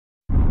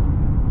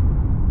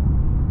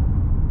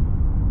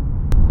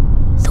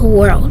whole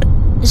world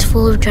is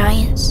full of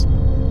giants.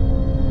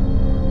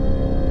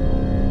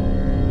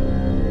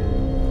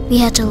 We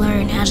had to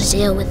learn how to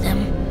deal with them,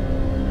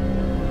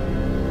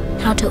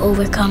 how to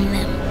overcome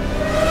them.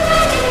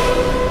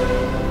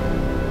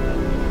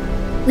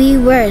 We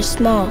were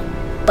small,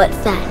 but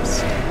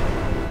fast.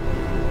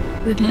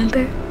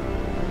 Remember?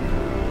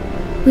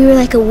 We were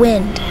like a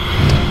wind,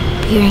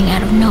 appearing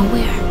out of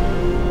nowhere.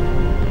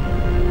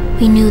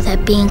 We knew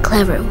that being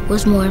clever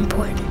was more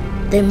important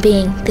than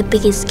being the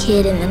biggest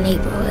kid in the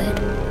neighborhood.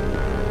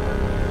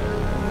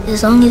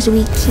 As long as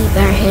we keep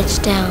our heads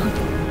down,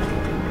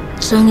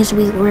 as long as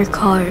we work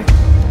hard,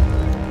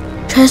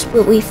 trust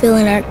what we feel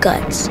in our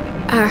guts,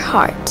 our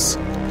hearts,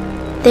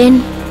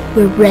 then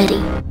we're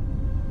ready.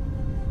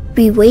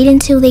 We wait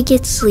until they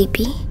get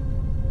sleepy,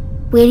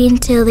 wait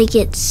until they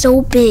get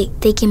so big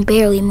they can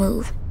barely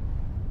move.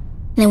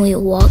 Then we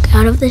walk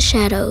out of the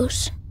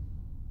shadows,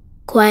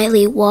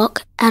 quietly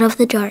walk out of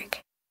the dark,